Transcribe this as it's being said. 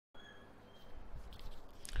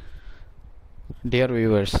Dear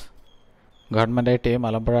viewers, Govt ITI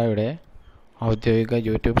Malampuzhയുടെ ഔദ്യോഗിക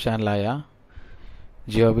YouTube ചാനലായ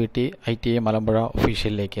Govt ITI Malampuzha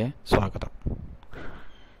ഒഫീഷ്യലിലേക്ക് സ്വാഗതം.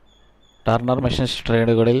 Turner machinist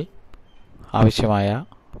ട്രേഡുകളിൽ ആവശ്യമായ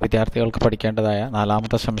വിദ്യാർത്ഥികൾക്ക് പഠിക്കേണ്ടതായ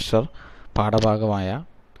നാലാമത്തെ semester പാഠഭാഗമായ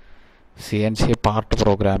CNC part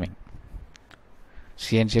programming.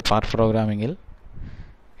 CNC part പ്രോഗ്രാമിങ്ങിൽ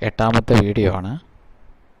 8ാമത്തെ video ആണ്.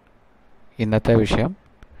 ഇന്നത്തെ വിഷയം.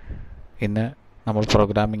 ഇന്ന് നമ്മൾ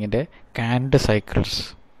പ്രോഗ്രാമിങ്ങിൻ്റെ കാൻഡ് സൈക്കിൾസ്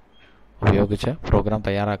ഉപയോഗിച്ച് പ്രോഗ്രാം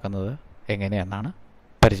തയ്യാറാക്കുന്നത് എങ്ങനെയെന്നാണ്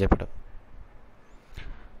പരിചയപ്പെടുന്നത്.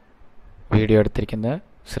 വീഡിയോ എടുത്തിരിക്കുന്നത്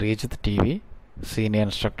Sreejith T V, senior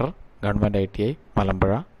instructor, Govt ITI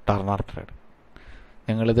Malampuzha, Turner trade.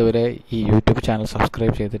 നിങ്ങളിതുവരെ ഈ യൂട്യൂബ് ചാനൽ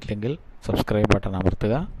സബ്സ്ക്രൈബ് ചെയ്തിട്ടില്ലെങ്കിൽ സബ്സ്ക്രൈബ് ബട്ടൺ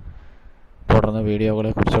അമർത്തുക. തുടർന്ന്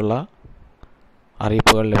വീഡിയോകളെക്കുറിച്ചുള്ള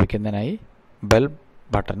അറിയിപ്പുകൾ ലഭിക്കുന്നതിനായി ബെൽ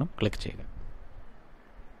ബട്ടണും ക്ലിക്ക് ചെയ്യുക.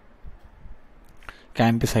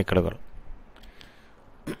 കാൻഡ് സൈക്കിളുകൾ.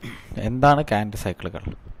 എന്താണ് കാൻഡ് സൈക്കിളുകൾ?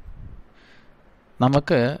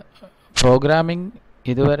 നമുക്ക് പ്രോഗ്രാമിംഗ്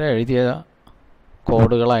ഇതുവരെ എഴുതിയ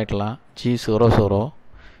കോഡുകളായിട്ടുള്ള G00,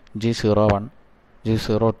 G01,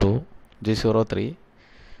 G02, G03,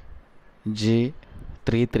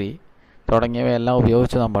 G33 തുടങ്ങിയവയെല്ലാം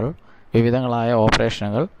ഉപയോഗിച്ച് നമ്മൾ വിവിധങ്ങളായ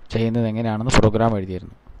ഓപ്പറേഷനുകൾ ചെയ്യുന്നത് എങ്ങനെയാണെന്ന് പ്രോഗ്രാം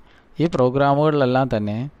എഴുതിയിരുന്നു. ഈ പ്രോഗ്രാമുകളിലെല്ലാം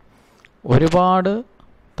തന്നെ ഒരുപാട്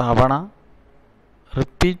തവണ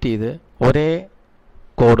റിപ്പീറ്റ് ചെയ്ത് ഒരേ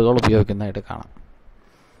കോഡുകൾ ഉപയോഗിക്കുന്നതായിട്ട് കാണാം.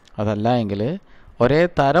 അതല്ല എങ്കിൽ ഒരേ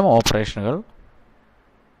തരം ഓപ്പറേഷനുകൾ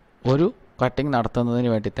ഒരു കട്ടിങ് നടത്തുന്നതിന്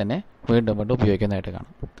വേണ്ടി തന്നെ വീണ്ടും വീണ്ടും ഉപയോഗിക്കുന്നതായിട്ട്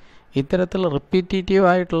കാണാം. ഇത്തരത്തിൽ റിപ്പീറ്റേറ്റീവ്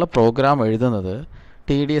ആയിട്ടുള്ള പ്രോഗ്രാം എഴുതുന്നത്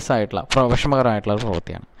tedious ആയിട്ടുള്ള വിഷമകരമായിട്ടുള്ള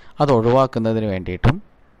പ്രവൃത്തിയാണ്. അത് ഒഴിവാക്കുന്നതിന് വേണ്ടിയിട്ടും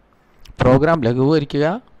പ്രോഗ്രാം ലഘൂകരിക്കുക,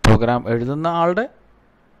 പ്രോഗ്രാം എഴുതുന്ന ആളുടെ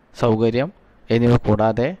സൗകര്യം എന്നിവ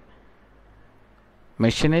കൂടാതെ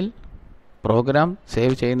മെഷീനിൽ പ്രോഗ്രാം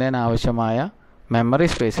സേവ് ചെയ്യുന്നതിന് ആവശ്യമായ മെമ്മറി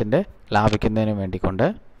സ്പേസിൻ്റെ ലാഭിക്കുന്നതിന് വേണ്ടിക്കൊണ്ട്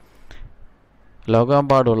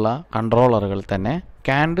ലോകമെമ്പാടുള്ള കൺട്രോളറുകൾ തന്നെ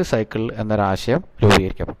കാൻഡ് സൈക്കിൾ എന്നൊരാശയം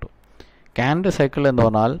രൂപീകരിക്കപ്പെട്ടു. കാൻഡ് സൈക്കിൾ എന്ന്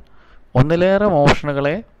പറഞ്ഞാൽ ഒന്നിലേറെ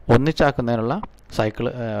ഓപ്ഷനുകളെ ഒന്നിച്ചാക്കുന്നതിനുള്ള സൈക്കിൾ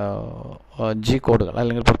ജി കോഡുകൾ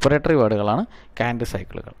അല്ലെങ്കിൽ പ്രിപ്പറേറ്ററി വേർഡുകളാണ് കാൻഡ്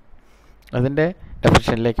സൈക്കിളുകൾ. അതിൻ്റെ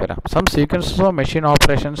ഡെഫിനിഷനിലേക്ക് വരാം. Some sequences of machine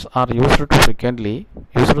operations are used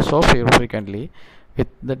so frequently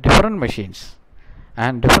with the different machines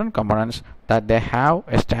and different components that they have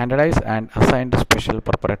a standardized and assigned special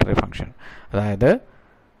preparatory function. അതായത്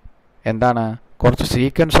എന്താണ്, കുറച്ച്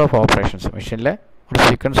സീക്വൻസ് ഓഫ് ഓപ്പറേഷൻസ്, മെഷീനിലെ ഒരു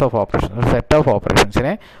sequence of operations, ഒരു set of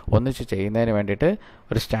ഓപ്പറേഷൻസിനെ ഒന്നിച്ച് ചെയ്യുന്നതിന് വേണ്ടിയിട്ട്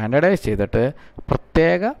ഒരു standardise ചെയ്തിട്ട്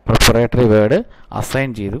പ്രത്യേക പ്രിപ്പറേറ്ററി വേർഡ് അസൈൻ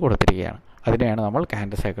ചെയ്ത് കൊടുത്തിരിക്കുകയാണ്. അതിനെയാണ് നമ്മൾ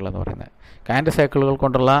കാൻഡ് സൈക്കിൾ എന്ന് പറയുന്നത്. കാൻഡ് സൈക്കിളുകൾ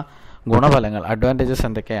കൊണ്ടുള്ള ഗുണഫലങ്ങൾ, അഡ്വാൻറ്റേജസ്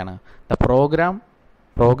എന്തൊക്കെയാണ്?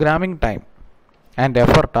 Programming time and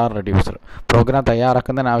effort R reduced. Programme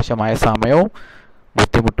തയ്യാറാക്കുന്നതിനാവശ്യമായ സമയവും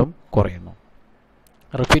ബുദ്ധിമുട്ടും കുറയുന്നു.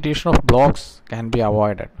 Repetition of blocks can be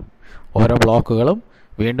avoided. ഓരോ ബ്ലോക്കുകളും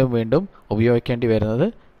വീണ്ടും വീണ്ടും ഉപയോഗിക്കേണ്ടി വരുന്നത്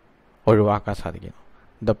ഒഴിവാക്കാൻ സാധിക്കുന്നു.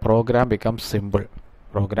 The programme becomes simple.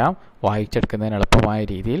 Programme വായിച്ചെടുക്കുന്നതിന് എളുപ്പമായ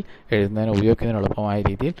രീതിയിൽ, എഴുതുന്നതിന് ഉപയോഗിക്കുന്നതിന് എളുപ്പമായ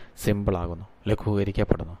രീതിയിൽ സിമ്പിളാകുന്നു,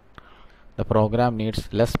 ലഘൂകരിക്കപ്പെടുന്നു. The programme needs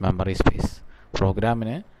less memory space.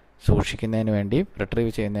 പ്രോഗ്രാമിന് സൂക്ഷിക്കുന്നതിന് വേണ്ടിയും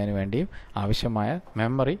റിട്രീവ് ചെയ്യുന്നതിന് വേണ്ടിയും ആവശ്യമായ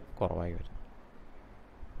മെമ്മറി കുറവായി വരുന്നു.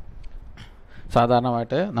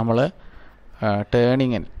 സാധാരണമായിട്ട് നമ്മൾ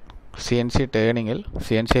ടേണിങ്ങിൽ,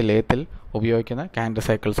 CNC ലേത്തിൽ ഉപയോഗിക്കുന്ന കാൻഡ്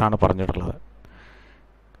സൈക്കിൾസാണ് പറഞ്ഞിട്ടുള്ളത്.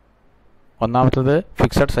 ഒന്നാമത്തത്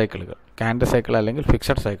ഫിക്സഡ് സൈക്കിളുകൾ. കാൻഡ് സൈക്കിൾ അല്ലെങ്കിൽ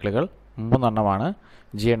ഫിക്സഡ് സൈക്കിളുകൾ 3 എണ്ണമാണ്.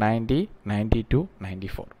 G90, 92,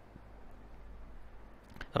 94.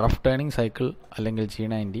 റഫ് ടേണിംഗ് സൈക്കിൾ അല്ലെങ്കിൽ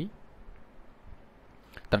G90,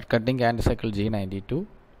 thread cutting Kant cycle G92,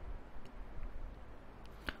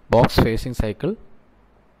 box facing cycle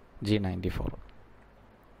G94.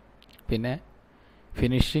 പിന്നെ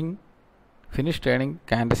finish turning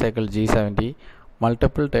Kant cycle G70,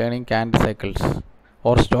 multiple turning Kant cycles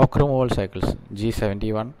or stock removal cycles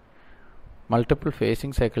G71, multiple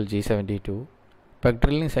facing cycle G72, peg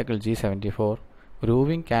drilling cycle G74,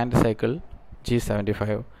 grooving Kant cycle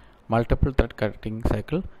G75, multiple thread cutting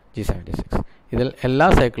cycle G76. ഇതിൽ എല്ലാ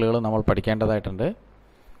സൈക്കിളുകളും നമ്മൾ പഠിക്കേണ്ടതായിട്ടുണ്ട്.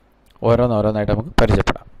 ഓരോന്നായിട്ട് നമുക്ക്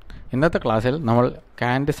പരിചയപ്പെടാം. ഇന്നത്തെ ക്ലാസ്സിൽ നമ്മൾ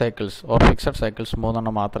Kant cycles or fixed cycles 3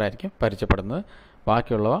 എണ്ണം മാത്രമായിരിക്കും പരിചയപ്പെടുന്നത്.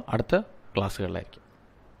 ബാക്കിയുള്ളവ അടുത്ത ക്ലാസ്സുകളിലായിരിക്കും.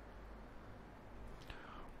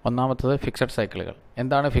 ഒന്നാമത്തത് ഫിക്സഡ് സൈക്കിളുകൾ.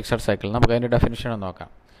 എന്താണ് ഫിക്സഡ് സൈക്കിൾ? നമുക്ക് അതിൻ്റെ ഡെഫിനിഷൻ നോക്കാം.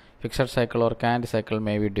 Fixed cycle or Kant cycle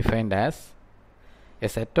may be defined as A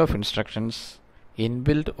set of instructions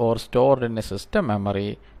inbuilt or stored in A system memory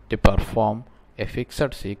to perform A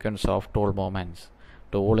fixed sequence of tool movements.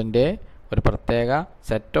 ടൂളിൻ്റെ ഒരു പ്രത്യേക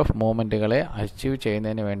set of മൂവ്മെൻറ്റുകളെ achieve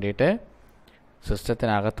ചെയ്യുന്നതിന് വേണ്ടിയിട്ട്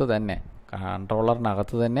സിസ്റ്റത്തിനകത്ത് തന്നെ,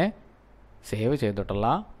 കൺട്രോളറിനകത്ത് തന്നെ save ചെയ്തിട്ടുള്ള,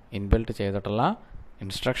 inbuilt ചെയ്തിട്ടുള്ള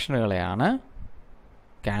ഇൻസ്ട്രക്ഷനുകളെയാണ്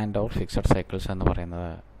canned or fixed cycles എന്ന്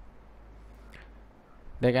പറയുന്നത്.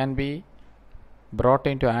 They can be brought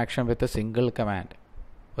into action with a single command.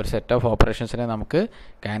 ഒരു സെറ്റ് ഓഫ് ഓപ്പറേഷൻസിനെ നമുക്ക്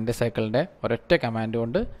canned സൈക്കിളിൻ്റെ ഒരൊറ്റ കമാൻഡ്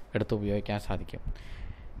കൊണ്ട് എടുത്ത് ഉപയോഗിക്കാൻ സാധിക്കും.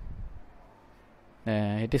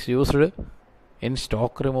 It is used in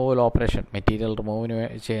stock removal operation, material റിമൂവിന്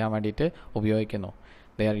ചെയ്യാൻ വേണ്ടിയിട്ട് ഉപയോഗിക്കുന്നു.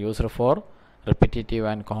 They are used for repetitive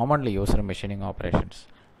and commonly used machining operations.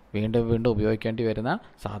 വീണ്ടും വീണ്ടും ഉപയോഗിക്കേണ്ടി വരുന്ന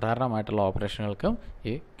സാധാരണമായിട്ടുള്ള ഓപ്പറേഷനുകൾക്കും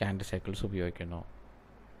ഈ canned സൈക്കിൾസ് ഉപയോഗിക്കുന്നു.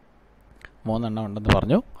 3 എണ്ണം ഉണ്ടെന്ന്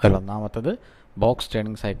പറഞ്ഞു. അതിൽ ഒന്നാമത്തത് ബോക്സ്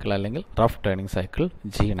ടേണിംഗ് സൈക്കിൾ അല്ലെങ്കിൽ റഫ് ടേണിംഗ് സൈക്കിൾ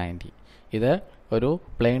G90. ഇത് ഒരു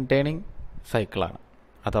പ്ലെയിൻ ടേണിംഗ് സൈക്കിളാണ്,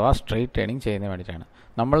 അഥവാ സ്ട്രെയിറ്റ് ടേണിംഗ് ചെയ്യുന്നതിന് വേണ്ടിയിട്ടാണ്.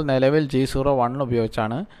 നമ്മൾ നിലവിൽ G01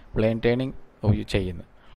 ഉപയോഗിച്ചാണ് പ്ലെയിൻ ടേണിംഗ് ചെയ്യുന്നത്.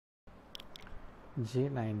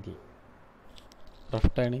 G90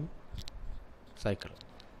 rough turning cycle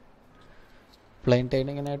plain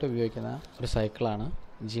ടേണിങ്ങിനായിട്ട് ഉപയോഗിക്കുന്ന ഒരു സൈക്കിളാണ്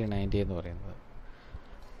G90 എന്ന് പറയുന്നത്.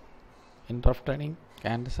 In rough turning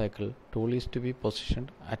canned cycle, tool is to be positioned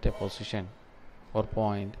at a position or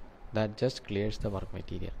point that just clears the work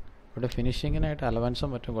material. ഇവിടെ ഫിനിഷിങ്ങിനായിട്ട് അലവൻസും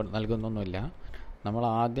മറ്റും നൽകുന്നൊന്നുമില്ല. നമ്മൾ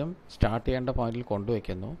ആദ്യം സ്റ്റാർട്ട് ചെയ്യേണ്ട പോയിന്റിൽ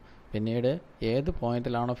കൊണ്ടുവയ്ക്കുന്നു. പിന്നീട് ഏത്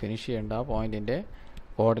പോയിന്റിലാണോ ഫിനിഷ് ചെയ്യേണ്ട ആ പോയിന്റിൻ്റെ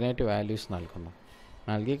കോർഡിനേറ്റ് വാല്യൂസ് നൽകുന്നു.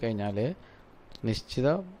 നൽകി കഴിഞ്ഞാൽ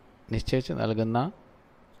നിശ്ചയിച്ച് നൽകുന്ന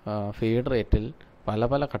ഫീഡ് റേറ്റിൽ പല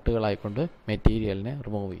പല കട്ടുകളായിക്കൊണ്ട് മെറ്റീരിയലിനെ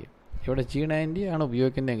റിമൂവ് ചെയ്യും. ഇവിടെ G90 ആണ്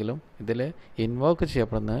ഉപയോഗിക്കുന്നതെങ്കിലും ഇതിൽ ഇൻവോക്ക്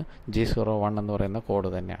ചെയ്യപ്പെടുന്നത് G01 എന്ന് പറയുന്ന കോഡ്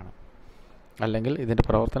തന്നെയാണ്. അല്ലെങ്കിൽ ഇതിൻ്റെ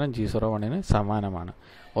പ്രവർത്തനം G01 സമാനമാണ്.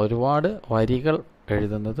 ഒരുപാട് വരികൾ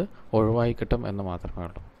എഴുതുന്നത് ഒഴിവായി കിട്ടും എന്ന് മാത്രമേ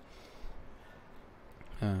ഉള്ളൂ.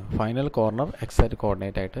 ഫൈനൽ കോർണർ എക്സാക്റ്റ്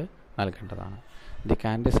കോർഡിനേറ്റ് ആയിട്ട് നൽകേണ്ടതാണ്. The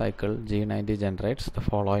canned cycle G90 generates the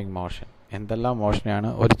following motion. എന്തെല്ലാം മോഷനെയാണ്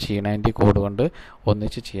ഒരു G90 കോഡ് കൊണ്ട്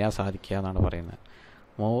ഒന്നിച്ച് ചെയ്യാൻ സാധിക്കുക എന്നാണ് പറയുന്നത്.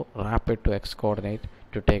 Move rapid to X coordinate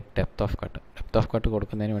to take depth off cut. Depth off cut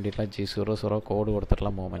കൊടുക്കുന്നതിന് വേണ്ടിയിട്ടുള്ള G00 കോഡ്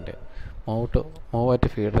കൊടുത്തിട്ടുള്ള movement. Move at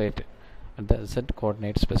feed rate the set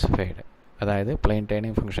coordinate specified. അതായത് പ്ലെയിൻ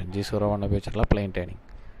ടേണിംഗ് ഫംഗ്ഷൻ G01 ഉപയോഗിച്ചിട്ടുള്ള പ്ലെയിൻ ടേണിംഗ്.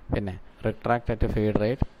 പിന്നെ retract at feed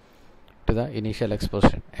rate to the initial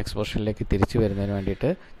എക്സ്പോഷനിലേക്ക് തിരിച്ചു വരുന്നതിന് വേണ്ടിയിട്ട്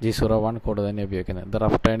G01 code തന്നെ ഉപയോഗിക്കുന്നത്. ഇത്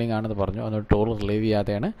റഫ് ടേണിംഗ് ആണെന്ന് പറഞ്ഞു, അതുകൊണ്ട് ടൂൾ റിലീവ്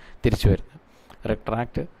ചെയ്യാതെയാണ് തിരിച്ചു വരുന്നത്.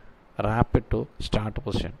 Retract rapid to start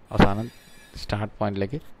position, അവസാനം സ്റ്റാർട്ട്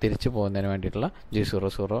പോയിന്റിലേക്ക് തിരിച്ചു പോകുന്നതിന് വേണ്ടിയിട്ടുള്ള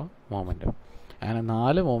G00 മൂവ്മെൻറ്റ്. അങ്ങനെ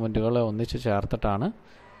 4 മൂവ്മെൻറ്റുകളെ ഒന്നിച്ച് ചേർത്തിട്ടാണ്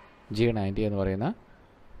G90 എന്ന് പറയുന്ന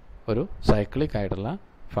ഒരു സൈക്ലിക് ആയിട്ടുള്ള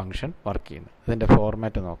ഫംഗ്ഷൻ വർക്ക് ചെയ്യുന്നത്. ഇതിൻ്റെ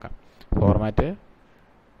ഫോർമാറ്റ് നോക്കാം. Format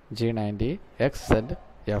G90 X Z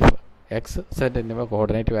F. X Z എന്നിവ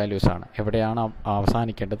കോർഡിനേറ്റ് വാല്യൂസാണ്. എവിടെയാണ്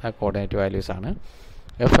അവസാനിക്കേണ്ടത് ആ കോർഡിനേറ്റ് വാല്യൂസാണ്.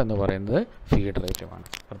 F എന്ന് പറയുന്നത് ഫീഡ് റേറ്റുമാണ്,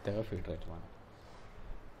 പ്രത്യേക ഫീഡ് റേറ്റുമാണ്.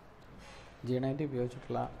 G90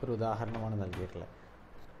 ഉപയോഗിച്ചിട്ടുള്ള ഒരു ഉദാഹരണമാണ് നൽകിയിട്ടുള്ളത്.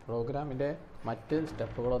 പ്രോഗ്രാമിൻ്റെ മറ്റ്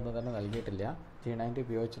സ്റ്റെപ്പുകളൊന്നും തന്നെ നൽകിയിട്ടില്ല. G90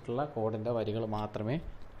 ഉപയോഗിച്ചിട്ടുള്ള കോഡിൻ്റെ വരികൾ മാത്രമേ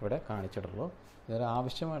ഇവിടെ കാണിച്ചിട്ടുള്ളൂ. ഇതിൽ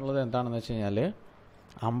ആവശ്യമുള്ളത് എന്താണെന്ന് വെച്ച് കഴിഞ്ഞാൽ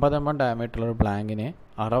 50 mm ഡയമീറ്ററുള്ള ബ്ലാങ്കിനെ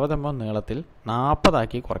 60 mm നീളത്തിൽ 40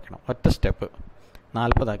 ആക്കി കുറയ്ക്കണം. ഒറ്റ സ്റ്റെപ്പ്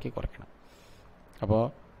 40 ആക്കി കുറയ്ക്കണം. അപ്പോൾ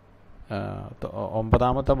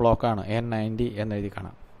 9ാമത്തെ ബ്ലോക്കാണ് N90 എന്നെഴുതി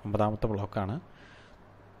കാണാം. 9ാമത്തെ ബ്ലോക്കാണ്.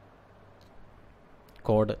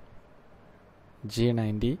 Code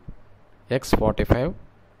G90 X45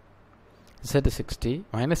 Z60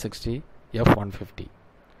 -60 F150.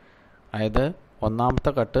 അതായത്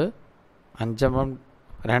ഒന്നാമത്തെ കട്ട്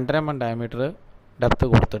 2.5 mm ഡയമീറ്റർ ഡെപ്ത്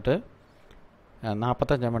കൊടുത്തിട്ട്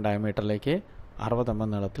 45 mm ഡയമീറ്ററിലേക്ക് 60 mm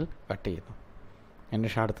നീളത്തിൽ കട്ട് ചെയ്യുന്നു.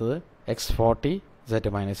 എന്നിട്ട് അടുത്തത് X40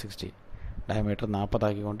 Z-60 ഡയമീറ്റർ 40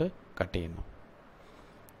 ആക്കിക്കൊണ്ട് കട്ട് ചെയ്യുന്നു.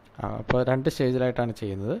 അപ്പോൾ 2 സ്റ്റേജിലായിട്ടാണ്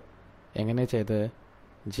ചെയ്യുന്നത്. എങ്ങനെ ചെയ്തത്?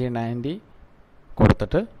 G90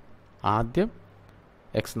 കൊടുത്തിട്ട് ആദ്യം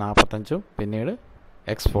X45 പിന്നീട്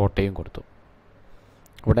X40 കൊടുത്തു.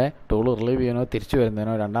 ഇവിടെ ടൂൾ റിലീവ് ചെയ്യാനോ തിരിച്ചു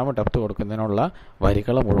വരുന്നതിനോ രണ്ടാമത് ഡെപ്ത് കൊടുക്കുന്നതിനുള്ള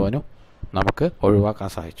വരികൾ മുഴുവനും നമുക്ക് ഒഴിവാക്കാൻ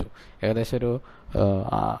സാധിച്ചു. ഏകദേശം ഒരു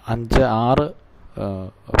 5-6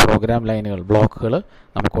 പ്രോഗ്രാം ലൈനുകൾ, ബ്ലോക്കുകൾ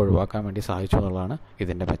നമുക്ക് ഒഴിവാക്കാൻ വേണ്ടി സാധിച്ചു എന്നുള്ളതാണ്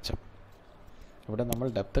ഇതിൻ്റെ മെച്ചം. ഇവിടെ നമ്മൾ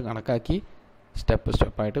ഡെപ്ത് കണക്കാക്കി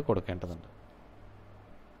സ്റ്റെപ്പായിട്ട് കൊടുക്കേണ്ടതുണ്ട്.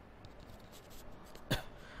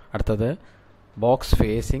 അടുത്തത് box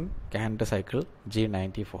facing canned cycle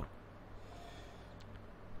G94.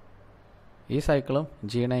 ഈ സൈക്കിളും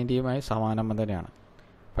G90യുമായി സമാനം തന്നെയാണ്.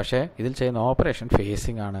 പക്ഷേ ഇതിൽ ചെയ്യുന്ന ഓപ്പറേഷൻ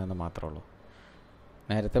ഫേസിംഗ് ആണ് എന്ന് മാത്രമേ ഉള്ളൂ.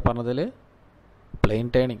 നേരത്തെ പറഞ്ഞതിൽ പ്ലെയിൻ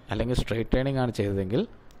ടേണിംഗ് അല്ലെങ്കിൽ സ്ട്രെയിറ്റ് ടേണിംഗ് ആണ് ചെയ്തതെങ്കിൽ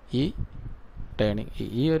ഈ ടേണിങ്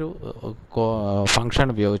ഈ ഒരു ഫംഗ്ഷൻ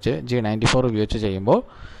ഉപയോഗിച്ച് G94 ഉപയോഗിച്ച്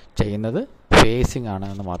ചെയ്യുന്നത് ഫേസിംഗ് ആണ്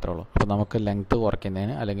എന്ന് മാത്രമേ ഉള്ളൂ. അപ്പോൾ നമുക്ക് ലെങ്ത്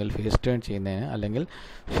കുറയ്ക്കുന്നതിന് അല്ലെങ്കിൽ ഫേസ് ടേൺ ചെയ്യുന്നതിന് അല്ലെങ്കിൽ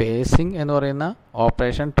ഫേസിംഗ് എന്ന് പറയുന്ന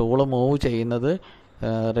ഓപ്പറേഷൻ ടൂൾ മൂവ് ചെയ്യുന്നത്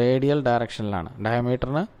റേഡിയൽ ഡയറക്ഷനിലാണ്,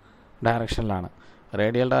 ഡയമീറ്ററിന് ഡയറക്ഷനിലാണ്.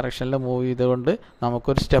 റേഡിയൽ ഡയറക്ഷനിൽ മൂവ് ചെയ്തുകൊണ്ട്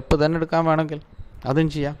നമുക്കൊരു സ്റ്റെപ്പ് തന്നെ എടുക്കാൻ വേണമെങ്കിൽ അതും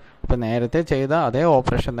ചെയ്യാം. അപ്പോൾ നേരത്തെ ചെയ്ത അതേ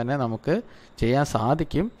ഓപ്പറേഷൻ തന്നെ നമുക്ക് ചെയ്യാൻ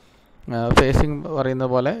സാധിക്കും ഫേസിംഗ് പറയുന്ന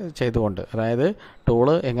പോലെ ചെയ്തുകൊണ്ട്. അതായത്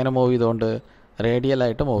ടൂള് എങ്ങനെ മൂവ് ചെയ്തുകൊണ്ട്,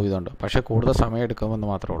 റേഡിയലായിട്ട് മൂവ് ചെയ്തുകൊണ്ട്, പക്ഷേ കൂടുതൽ സമയം എടുക്കുമെന്ന്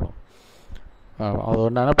മാത്രമേ ഉള്ളൂ.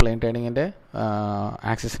 അതുകൊണ്ടാണ് പ്ലെയിൻ ടേണിങ്ങിൻ്റെ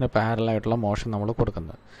ആക്സിസിന് പാരലായിട്ടുള്ള മോഷൻ നമ്മൾ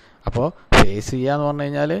കൊടുക്കുന്നത്. അപ്പോൾ ഫേസ് ചെയ്യുക എന്ന് പറഞ്ഞു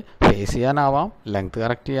കഴിഞ്ഞാൽ ഫേസ് ചെയ്യാനാവാം, ലെങ്ത്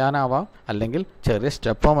കറക്റ്റ് ചെയ്യാനാവാം, അല്ലെങ്കിൽ ചെറിയ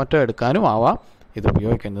സ്റ്റെപ്പോ മറ്റോ എടുക്കാനും ആവാം ഇത്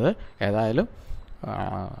ഉപയോഗിക്കുന്നത്. ഏതായാലും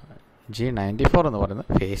G94 എന്ന് പറയുന്നത്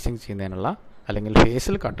ഫേസിങ് ചെയ്യുന്നതിനുള്ള അല്ലെങ്കിൽ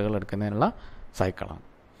ഫേസിൽ കട്ടുകൾ എടുക്കുന്നതിനുള്ള സൈക്കിളാണ്.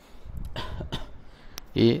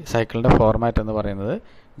 ഈ സൈക്കിളിൻ്റെ ഫോർമാറ്റ് എന്ന് പറയുന്നത്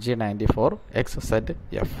G94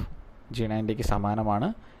 XZF. G90ക്ക് സമാനമാണ്.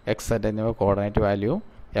 XZ എന്നിവ കോർഡിനേറ്റ് വാല്യൂവും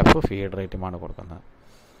F ഫീഡ് റേറ്റുമാണ് കൊടുക്കുന്നത്.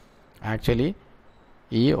 ആക്ച്വലി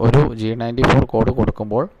ഈ ഒരു G94 കോഡ്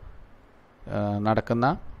കൊടുക്കുമ്പോൾ നടക്കുന്ന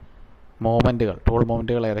മൂവ്മെൻറ്റുകൾ, ടൂൾ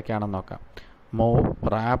മൂവ്മെൻറ്റുകൾ ഏതൊക്കെയാണെന്ന് നോക്കാം. Move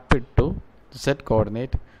rapid to Z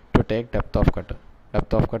coordinate to take depth off cut.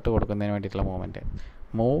 Depth off cut കൊടുക്കുന്നതിന് വേണ്ടിയിട്ടുള്ള movement.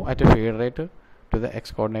 Move at feed rate to the X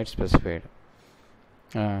coordinate specified.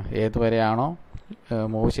 ഏതുവരെയാണോ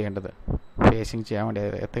move ചെയ്യേണ്ടത്, ഫേസിങ് ചെയ്യാൻ വേണ്ടി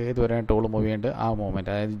ഏതുവരെയാണ് ടൂൾ മൂവ് ചെയ്യേണ്ടത് ആ മൂവ്മെൻറ്റ്,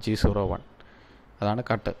 അതായത് G01 അതാണ്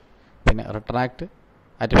കട്ട്. പിന്നെ retract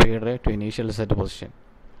at feed rate to initial set position,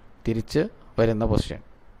 തിരിച്ച് വരുന്ന പൊസിഷൻ,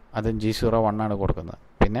 അതും G01 ആണ് കൊടുക്കുന്നത്.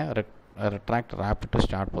 പിന്നെ retract rapid to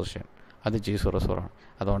start position, അത് G00 ആണ്.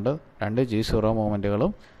 അതുകൊണ്ട് രണ്ട് G0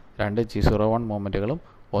 മൂവ്മെൻറ്റുകളും രണ്ട് G01 മൂവ്മെൻറ്റുകളും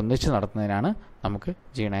ഒന്നിച്ച് നടത്തുന്നതിനാണ് നമുക്ക്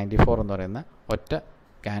G94 എന്ന് പറയുന്ന ഒറ്റ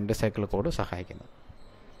കാൻഡ് സൈക്കിൾ കോഡ് സഹായിക്കുന്നത്.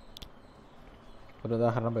 ഒരു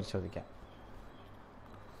ഉദാഹരണം പരിശോധിക്കാം.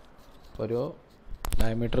 ഒരു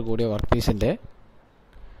ഡയമീറ്റർ കൂടിയ വർക്ക് പീസിൻ്റെ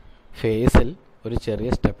ഫേസിൽ ഒരു ചെറിയ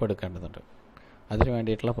സ്റ്റെപ്പ് എടുക്കേണ്ടതുണ്ട്. അതിന്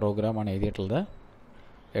വേണ്ടിയിട്ടുള്ള പ്രോഗ്രാമാണ് എഴുതിയിട്ടുള്ളത്.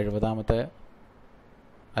 70ാമത്തെ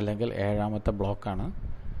അല്ലെങ്കിൽ 7ാമത്തെ ബ്ലോക്കാണ്.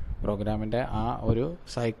 പ്രോഗ്രാമിൻ്റെ ആ ഒരു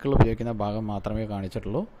സൈക്കിൾ ഉപയോഗിക്കുന്ന ഭാഗം മാത്രമേ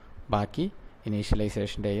കാണിച്ചിട്ടുള്ളൂ. ബാക്കി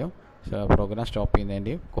ഇനീഷ്യലൈസേഷൻ്റെയും പ്രോഗ്രാം സ്റ്റോപ്പ്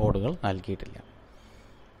ചെയ്യുന്നതിൻ്റെയും കോഡുകൾ നൽകിയിട്ടില്ല.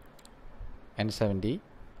 N70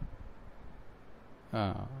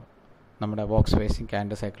 നമ്മുടെ ബോക്സ് ഫേസിങ്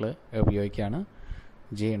കാൻഡ് സൈക്കിൾ ഉപയോഗിക്കുകയാണ്.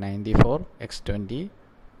 G94 X20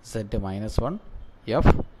 Z-1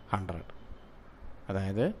 F100.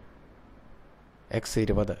 അതായത്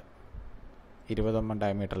X20 20mm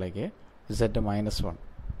ഡയമീറ്ററിലേക്ക്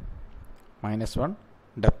Z-1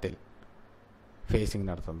 ഡെപ്തിൽ ഫേസിങ്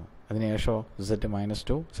നടത്തുന്നു. അതിനുശേഷം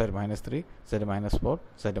Z-2 Z-3 Z-4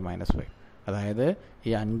 Z-5. അതായത് ഈ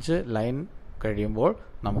 5 ലൈൻ കഴിയുമ്പോൾ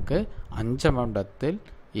നമുക്ക് 5mm ഡെപ്തിൽ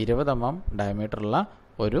 20mm ഡയമീറ്ററുള്ള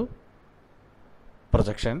ഒരു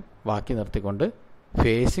പ്രൊജക്ഷൻ ബാക്കി നിർത്തിക്കൊണ്ട്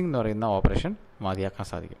ഫേസിംഗ് എന്ന് പറയുന്ന ഓപ്പറേഷൻ മതിയാക്കാൻ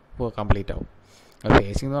സാധിക്കും. ഇപ്പോൾ കംപ്ലീറ്റ് ആവും.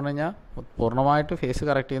 ഫേസിംഗ് എന്ന് പറഞ്ഞു കഴിഞ്ഞാൽ പൂർണ്ണമായിട്ട് ഫേസ്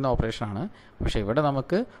കറക്റ്റ് ചെയ്യുന്ന ഓപ്പറേഷനാണ്. പക്ഷേ ഇവിടെ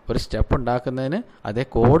നമുക്ക് ഒരു സ്റ്റെപ്പ് ഉണ്ടാക്കുന്നതിന് അതേ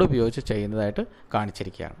കോഡ് ഉപയോഗിച്ച് ചെയ്യുന്നതായിട്ട്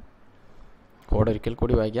കാണിച്ചിരിക്കുകയാണ്. കോഡ് ഒരിക്കൽ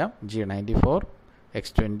കൂടി വായിക്കാം. G94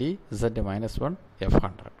 X20 Z-1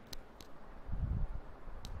 F100.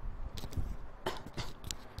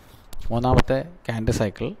 മൂന്നാമത്തെ Kant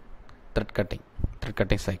cycle thread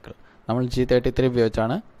cutting cycle. നമ്മൾ G33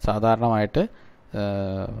 ഉപയോഗിച്ചാണ് സാധാരണമായിട്ട്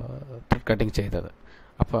ത്രെഡ് കട്ടിംഗ് ചെയ്തത്.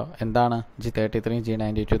 അപ്പോൾ എന്താണ് G33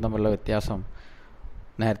 G92 തമ്മിലുള്ള വ്യത്യാസം?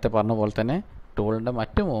 നേരത്തെ പറഞ്ഞ പോലെ തന്നെ ടൂളിൻ്റെ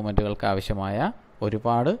മറ്റ് മൂവ്മെൻറ്റുകൾക്ക് ആവശ്യമായ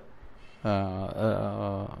ഒരുപാട്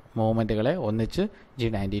മൂവ്മെൻറ്റുകളെ ഒന്നിച്ച്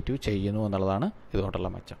G92 ചെയ്യുന്നു എന്നുള്ളതാണ് ഇതുകൊണ്ടുള്ള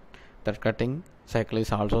മെച്ചം. Thread cutting cycle is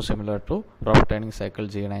also similar to rotating cycle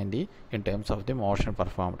G90 in terms of the motion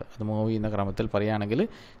performed. അത് മൂവ് ചെയ്യുന്ന ക്രമത്തിൽ പറയുകയാണെങ്കിൽ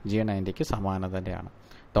G90ക്ക് സമാനം തന്നെയാണ്.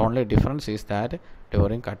 The only difference is that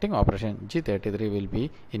during cutting operation G33 will be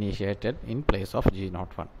initiated in place of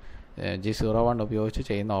G01. G01 ഉപയോഗിച്ച്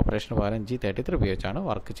ചെയ്യുന്ന ഓപ്പറേഷന് പകരം G33 ഉപയോഗിച്ചാണ്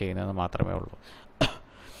വർക്ക് ചെയ്യുന്നത് മാത്രമേ ഉള്ളൂ.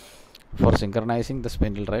 For synchronizing the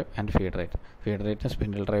spindle drive and feed rate. Feed റേറ്റും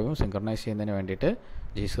സ്പിൻഡിൽ ഡ്രൈവും സിങ്ക്രണൈസ് ചെയ്യുന്നതിന് വേണ്ടിയിട്ട്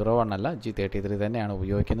G01 അല്ല G33 തന്നെയാണ്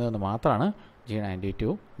ഉപയോഗിക്കുന്നതെന്ന് മാത്രമാണ് G92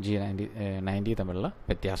 G90 തമ്മിലുള്ള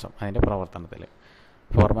വ്യത്യാസം അതിൻ്റെ പ്രവർത്തനത്തിൽ.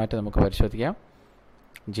 ഫോർമാറ്റ് നമുക്ക് പരിശോധിക്കാം.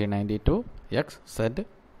 G92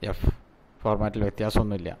 XZF ഫോർമാറ്റിൽ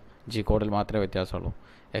വ്യത്യാസമൊന്നുമില്ല. G കോഡിൽ മാത്രമേ വ്യത്യാസമുള്ളൂ.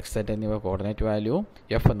 XZ എന്നിവ കോർഡിനേറ്റ് വാല്യൂവും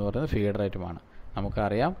F എന്ന് പറയുന്നത് ഫീഡ് റേറ്റുമാണ്.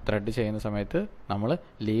 നമുക്കറിയാം ത്രെഡ് ചെയ്യുന്ന സമയത്ത് നമ്മൾ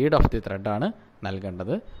ലീഡ് ഓഫ് ദി ത്രെഡാണ്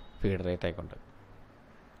നൽകേണ്ടത് ഫീഡ് റേറ്റ് ആയിക്കൊണ്ട്.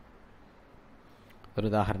 ഒരു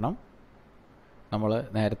ഉദാഹരണം, നമ്മൾ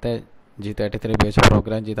നേരത്തെ G33 ഉപയോഗിച്ച്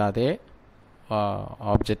പ്രോഗ്രാം ചെയ്ത അതേ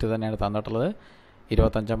ഓബ്ജക്റ്റ് തന്നെയാണ് തന്നിട്ടുള്ളത്.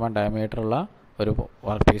 25mm ഡയമീറ്ററുള്ള ഒരു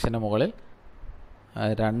വർക്ക് പീസിൻ്റെ മുകളിൽ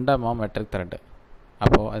 2 mm മെട്രിക് ത്രെഡ്.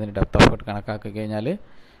 അപ്പോൾ അതിന് ഡെപ്ത് ഓഫ് കട്ട് കണക്കാക്കി കഴിഞ്ഞാൽ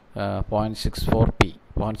 0.64 p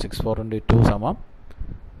 0.64 × 2 സമം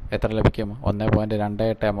എത്ര ലഭിക്കും?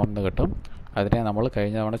 1.28 mm എന്ന് കിട്ടും. അതിനെ നമ്മൾ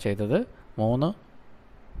കഴിഞ്ഞ തവണ ചെയ്തത്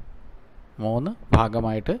മൂന്ന്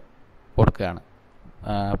ഭാഗമായിട്ട് കൊടുക്കുകയാണ്.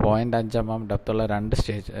 0.5 mm ഡെപ്തുള്ള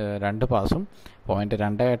 2 പാസും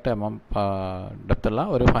 0.28 mm ഡെപ്തുള്ള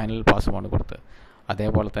ഒരു ഫൈനൽ പാസുമാണ് കൊടുത്തത്.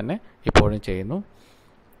 അതേപോലെ തന്നെ ഇപ്പോഴും ചെയ്യുന്നു.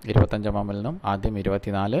 25 mm നിന്നും ആദ്യം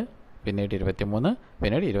 24, പിന്നീട് 23,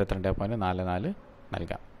 പിന്നീട് 22.44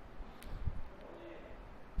 നൽകാം.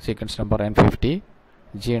 Sequence number N50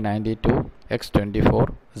 G92 X24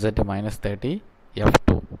 Z-30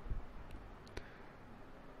 F2.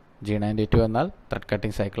 G92 എന്നാൽ ത്രെഡ്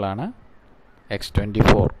കട്ടിംഗ് സൈക്കിളാണ്.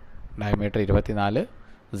 X24 diameter 24,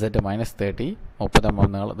 Z-30 30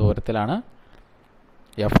 mm ദൂരത്തിലാണ്.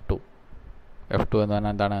 F2 എന്ന്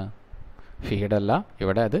പറഞ്ഞാൽ എന്താണ്? ഫീഡല്ല,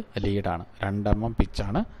 ഇവിടെ അത് ലീഡാണ്. 2 mm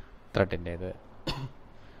പിച്ചാണ് ത്രെഡിൻ്റേത്.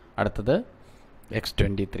 അടുത്തത്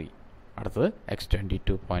X23, അടുത്തത്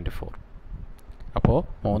X22.4. അപ്പോൾ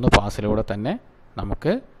 3 പാസിലൂടെ തന്നെ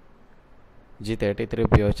നമുക്ക് G33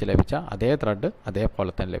 ഉപയോഗിച്ച് ലഭിച്ച അതേ ത്രെഡ്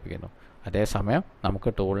അതേപോലെ തന്നെ ലഭിക്കുന്നു. അതേസമയം നമുക്ക്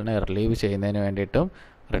ടൂളിനെ റിലീവ് ചെയ്യുന്നതിന് വേണ്ടിയിട്ടും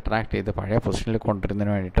റിട്രാക്ട് ചെയ്ത് പഴയ പൊസിഷനിൽ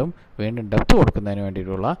കൊണ്ടുവരുന്നതിന് വേണ്ടിയിട്ടും വീണ്ടും ഡെപ്ത് കൊടുക്കുന്നതിന്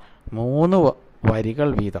വേണ്ടിയിട്ടുള്ള 3 വരികൾ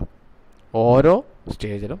വീതം ഓരോ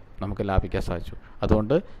സ്റ്റേജിലും നമുക്ക് ലാഭിക്കാൻ സാധിച്ചു.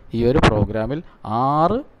 അതുകൊണ്ട് ഈ ഒരു പ്രോഗ്രാമിൽ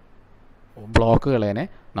 6 ബ്ലോക്കുകളെ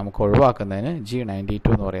നമുക്ക് ഒഴിവാക്കുന്നതിന്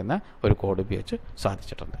G92 എന്ന് പറയുന്ന ഒരു കോഡ് ഉപയോഗിച്ച്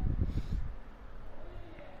സാധിച്ചിട്ടുണ്ട്.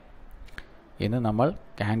 ഇന്ന് നമ്മൾ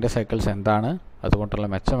കാൻഡ് സൈക്കിൾസ് എന്താണ്, അതുകൊണ്ടുള്ള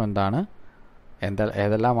മെച്ചം എന്താണ്,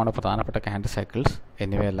 ഏതെല്ലാമാണ് പ്രധാനപ്പെട്ട കാൻഡ് സൈക്കിൾസ്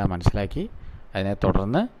എന്നിവയെല്ലാം മനസ്സിലാക്കി. അതിനെ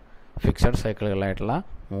തുടർന്ന് ഫിക്സഡ് സൈക്കിളുകളായിട്ടുള്ള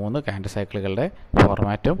 3 കാൻഡ് സൈക്കിളുകളുടെ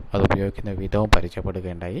ഫോർമാറ്റും അത് ഉപയോഗിക്കുന്ന വിധവും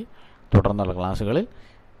പരിചയപ്പെടുകയുണ്ടായി. തുടർന്നുള്ള ക്ലാസ്സുകളിൽ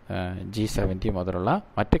G70 മുതലുള്ള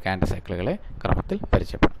മറ്റ് കാൻഡ് സൈക്കിളുകളെ ക്രമത്തിൽ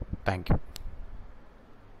പരിചയപ്പെടാം. Thank you.